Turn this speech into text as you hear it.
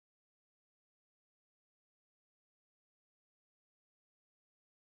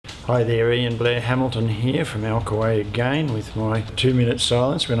Hi there, Ian Blair Hamilton here from Alkaway again with my 2-minute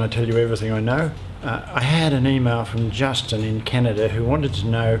silence when I tell you everything I know. I had an email from Justin in Canada who wanted to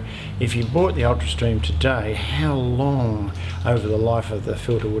know if you bought the UltraStream today, how long over the life of the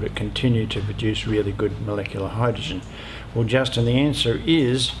filter would it continue to produce really good molecular hydrogen? Well, Justin, the answer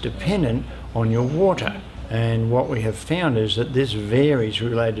is dependent on your water. And what we have found is that this varies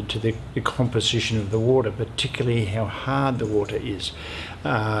related to the composition of the water, particularly how hard the water is.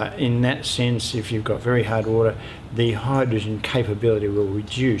 In that sense, if you've got very hard water, the hydrogen capability will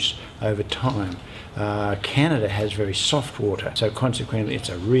reduce over time. Canada has very soft water, so consequently it's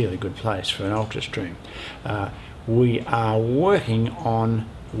a really good place for an UltraStream. We are working on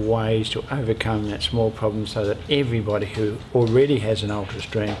ways to overcome that small problem so that everybody who already has an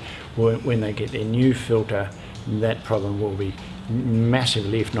UltraStream, when they get their new filter, that problem will be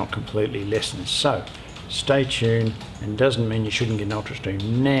massively, if not completely, lessened. So stay tuned, and doesn't mean you shouldn't get an UltraStream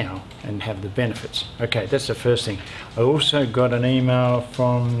now and have the benefits. Okay, that's the first thing. I also got an email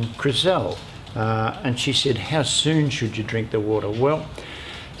from Chriselle, and she said, how soon should you drink the water? Well,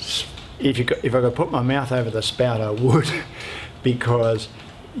 if I could put my mouth over the spout, I would, because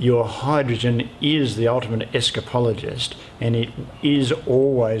your hydrogen is the ultimate escapologist, and it is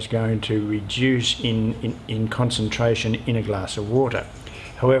always going to reduce in concentration in a glass of water.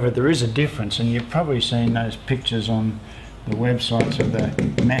 However, there is a difference, and you've probably seen those pictures on the websites of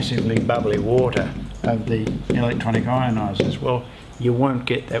the massively bubbly water of the electronic ionizers. Well, you won't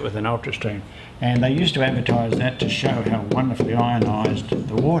get that with an UltraStream. And they used to advertise that to show how wonderfully ionized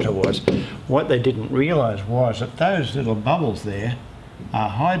the water was. What they didn't realize was that those little bubbles there are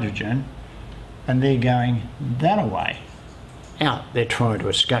hydrogen, and they're going that way out. They're trying to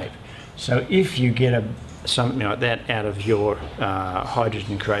escape. So if you get something like that out of your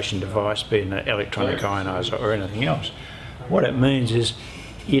hydrogen creation device, be it an electronic ionizer or anything else, what it means is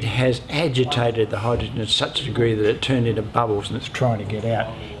it has agitated the hydrogen to such a degree that it turned into bubbles and it's trying to get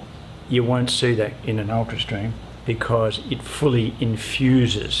out. You won't see that in an UltraStream because it fully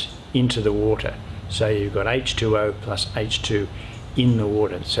infuses into the water. So you've got H2O plus H2 in the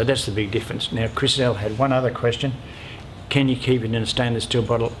water. So that's the big difference. Now, Chriselle had one other question. Can you keep it in a stainless steel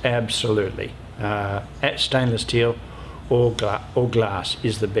bottle? Absolutely. At stainless steel or glass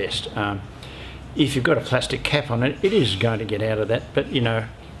is the best. If you've got a plastic cap on it, it is going to get out of that, but you know,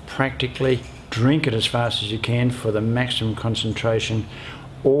 practically drink it as fast as you can for the maximum concentration,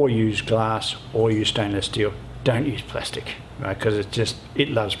 or use glass or use stainless steel. Don't use plastic, right? Because it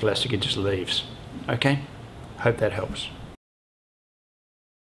loves plastic, it just leaves. Okay? Hope that helps.